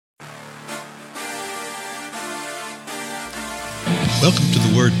Welcome to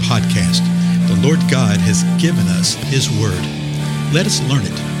the Word Podcast. The Lord God has given us His Word. Let us learn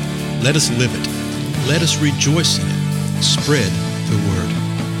it. Let us live it. Let us rejoice in it. Spread the Word.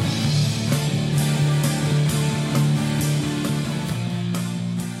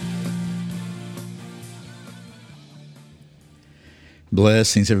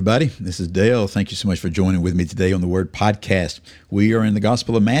 Blessings, everybody. This is Dale. Thank you so much for joining with me today on the Word Podcast. We are in the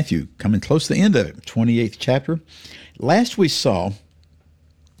Gospel of Matthew, coming close to the end of it, 28th chapter. Last we saw,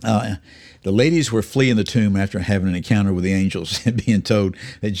 the ladies were fleeing the tomb after having an encounter with the angels and being told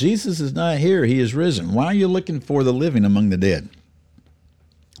that Jesus is not here, He is risen. Why are you looking for the living among the dead?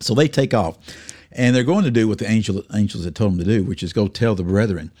 So they take off, and they're going to do what the angels had told them to do, which is go tell the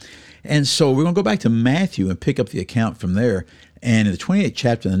brethren. And so we're going to go back to Matthew and pick up the account from there. And in the 28th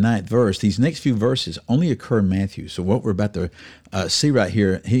chapter, the 9th verse, these next few verses only occur in Matthew. So what we're about to see right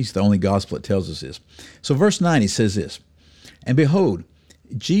here, he's the only gospel that tells us this. So verse 9, he says this, "And behold,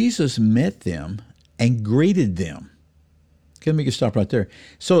 Jesus met them and greeted them." Okay, let me just stop right there.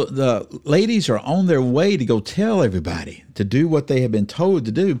 So the ladies are on their way to go tell everybody to do what they have been told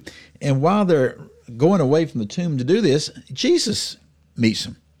to do. And while they're going away from the tomb to do this, Jesus meets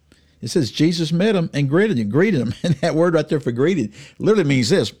them. It says Jesus met them and greeted them. And that word right there for greeted literally means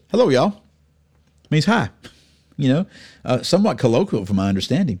this: hello, y'all. It means hi. Somewhat colloquial from my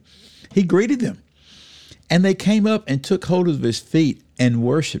understanding. He greeted them. And they came up and took hold of his feet and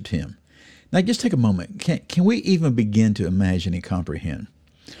worshiped him. Now, just take a moment. Can we even begin to imagine and comprehend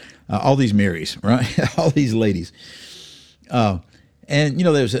all these Marys, right? All these ladies. And,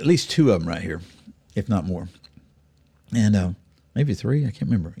 there's at least two of them right here, if not more. And maybe three, I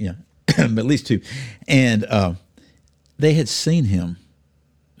can't remember. Yeah, but at least two. And they had seen him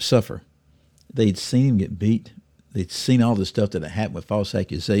suffer. They'd seen him get beat. They'd seen all the stuff that had happened with false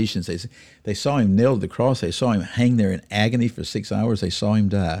accusations. They saw him nailed to the cross. They saw him hang there in agony for 6 hours. They saw him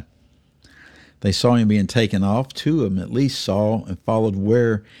die. They saw him being taken off. Two of them at least saw and followed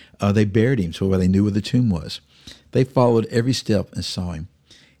where they buried him, so where they knew where the tomb was. They followed every step and saw him.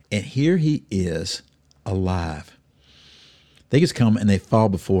 And here he is, alive. They just come and they fall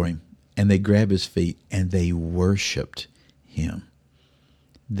before him, and they grab his feet, and they worshiped him.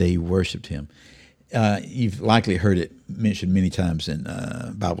 They worshiped him. You've likely heard it mentioned many times in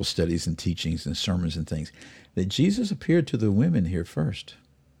Bible studies and teachings and sermons and things, that Jesus appeared to the women here first.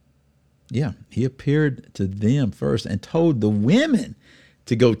 Yeah, he appeared to them first and told the women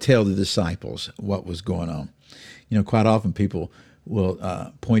to go tell the disciples what was going on. Quite often people will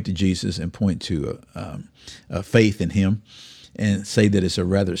point to Jesus and point to faith in him and say that it's a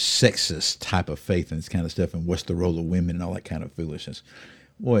rather sexist type of faith and this kind of stuff, and what's the role of women and all that kind of foolishness.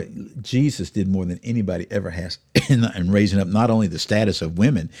 Boy, Jesus did more than anybody ever has in raising up not only the status of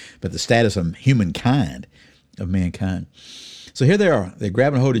women, but the status of humankind, of mankind. So here they are. They're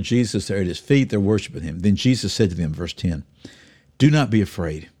grabbing hold of Jesus. They're at his feet. They're worshiping him. Then Jesus said to them, verse 10, "Do not be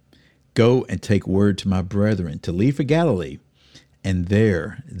afraid. Go and take word to my brethren to leave for Galilee, and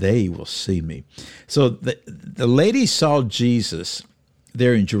there they will see me." So the ladies saw Jesus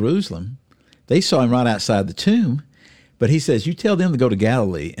there in Jerusalem. They saw him right outside the tomb. But he says, you tell them to go to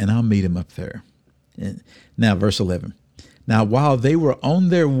Galilee, and I'll meet him up there. And now, verse 11. "Now, while they were on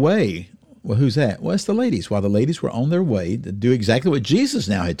their way," well, who's that? Well, it's the ladies. While the ladies were on their way to do exactly what Jesus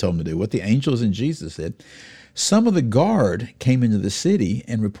now had told them to do, what the angels and Jesus said, some of the guard came into the city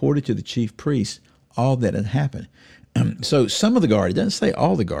and reported to the chief priests all that had happened. So some of the guard, it doesn't say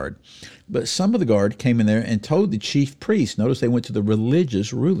all the guard, but some of the guard came in there and told the chief priests. Notice they went to the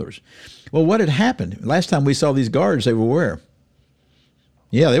religious rulers. Well, what had happened? Last time we saw these guards, they were where?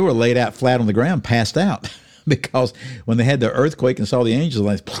 Yeah, they were laid out flat on the ground, passed out, because when they had the earthquake and saw the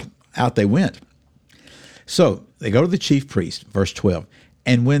angels, out they went. So they go to the chief priest, verse 12.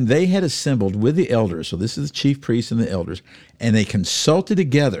 "And when they had assembled with the elders," so this is the chief priests and the elders, "and they consulted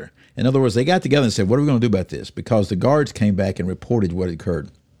together." In other words, they got together and said, what are we going to do about this? Because the guards came back and reported what had occurred.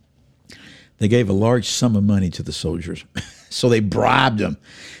 They gave a large sum of money to the soldiers. So they bribed them.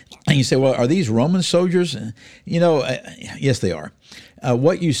 And you say, well, are these Roman soldiers? Yes, they are.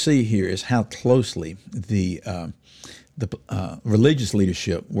 What you see here is how closely the religious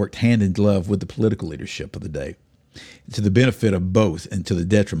leadership worked hand in glove with the political leadership of the day, to the benefit of both and to the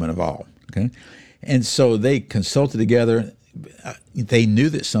detriment of all. Okay, and so they consulted together. They knew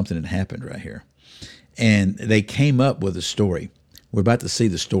that something had happened right here, and they came up with a story. We're about to see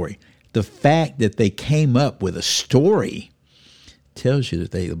the story. The fact that they came up with a story tells you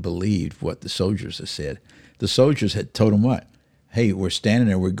that they believed what the soldiers had said. The soldiers had told them what? Hey, we're standing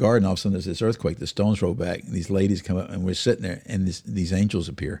there, we're guarding, all of a sudden there's this earthquake, the stones roll back, and these ladies come up, and we're sitting there, and these angels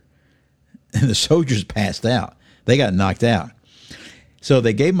appear. And the soldiers passed out. They got knocked out. So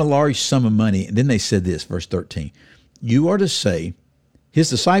they gave him a large sum of money, and then they said this, verse 13, you are to say, his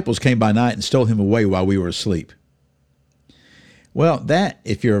disciples came by night and stole him away while we were asleep. Well, that,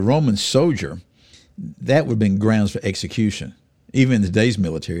 if you're a Roman soldier, that would have been grounds for execution. Even in today's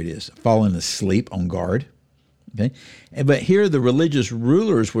military, it is. Falling asleep on guard. Okay, but here the religious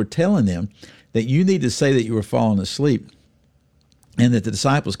rulers were telling them that you need to say that you were falling asleep and that the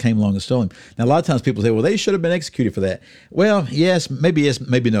disciples came along and stole him. Now, a lot of times people say, well, they should have been executed for that. Well, yes,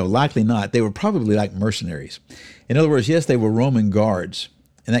 maybe no, likely not. They were probably like mercenaries. In other words, yes, they were Roman guards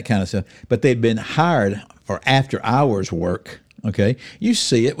and that kind of stuff, but they'd been hired for after hours work. Okay, you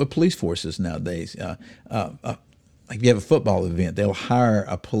see it with police forces nowadays. Like if you have a football event, they'll hire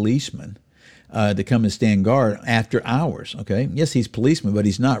a policeman to come and stand guard after hours, okay? Yes, he's policeman, but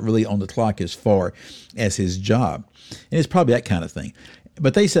he's not really on the clock as far as his job. And it's probably that kind of thing.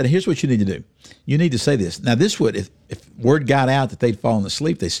 But they said, here's what you need to do. You need to say this. Now, this would, if word got out that they'd fallen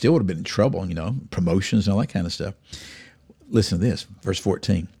asleep, they still would have been in trouble, promotions and all that kind of stuff. Listen to this, verse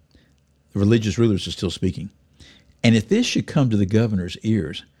 14. The religious rulers are still speaking. And if this should come to the governor's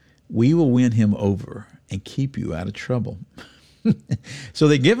ears, we will win him over and keep you out of trouble. So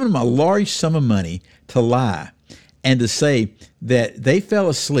they've given him a large sum of money to lie and to say that they fell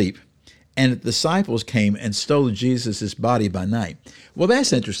asleep and the disciples came and stole Jesus' body by night. Well,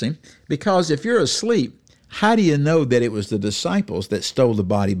 that's interesting, because if you're asleep, how do you know that it was the disciples that stole the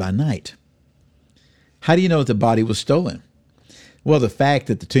body by night? How do you know that the body was stolen? Well, the fact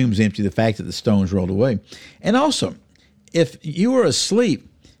that the tomb's empty, the fact that the stones rolled away. And also, if you were asleep,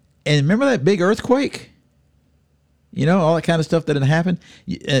 and remember that big earthquake? All that kind of stuff that had happened.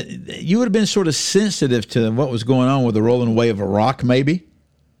 You would have been sort of sensitive to what was going on with the rolling away of a rock, maybe.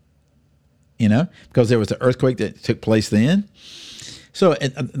 Because there was the earthquake that took place then. So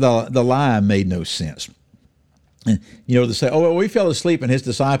the lie made no sense. And, to say, oh, well, we fell asleep and his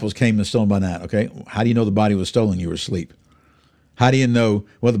disciples came and stole him by night. Okay, how do you know the body was stolen? You were asleep. How do you know,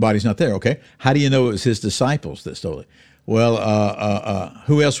 well, the body's not there, okay? How do you know it was his disciples that stole it? Well,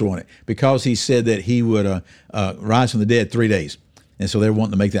 who else would want it? Because he said that he would rise from the dead 3 days. And so they're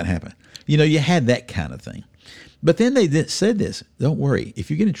wanting to make that happen. You had that kind of thing. But then they said this, don't worry. If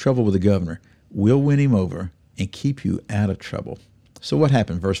you get in trouble with the governor, we'll win him over and keep you out of trouble. So what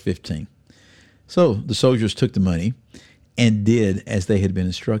happened? Verse 15. So the soldiers took the money and did as they had been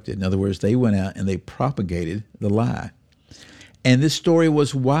instructed. In other words, they went out and they propagated the lie. And this story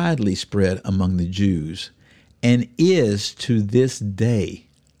was widely spread among the Jews and is to this day.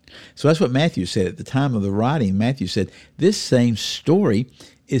 So that's what Matthew said at the time of the writing. Matthew said, this same story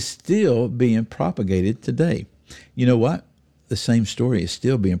is still being propagated today. You know what? The same story is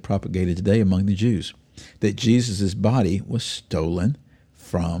still being propagated today among the Jews, that Jesus' body was stolen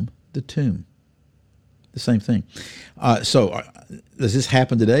from the tomb. The same thing. So does this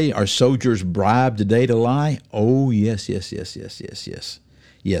happen today? Are soldiers bribed today to lie? Oh, yes. Yes.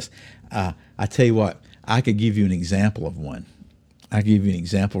 I tell you what, I could give you an example of one. I can give you an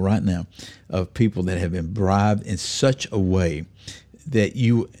example right now of people that have been bribed in such a way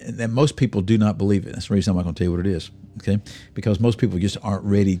that most people do not believe it. That's the reason I'm not going to tell you what it is, okay? Because most people just aren't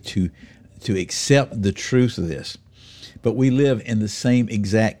ready to accept the truth of this. But we live in the same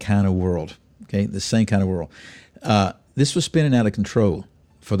exact kind of world, okay? The same kind of world. This was spinning out of control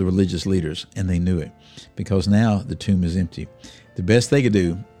for the religious leaders, and they knew it, because now the tomb is empty. The best they could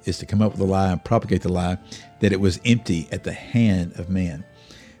do is to come up with a lie and propagate the lie that it was empty at the hand of man.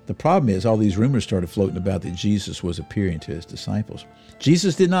 The problem is all these rumors started floating about that Jesus was appearing to his disciples.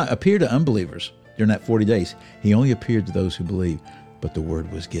 Jesus did not appear to unbelievers during that 40 days. He only appeared to those who believed, but the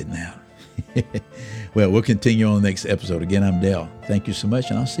word was getting out. Well, we'll continue on the next episode. Again, I'm Dale. Thank you so much,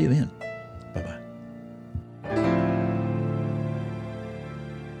 and I'll see you then.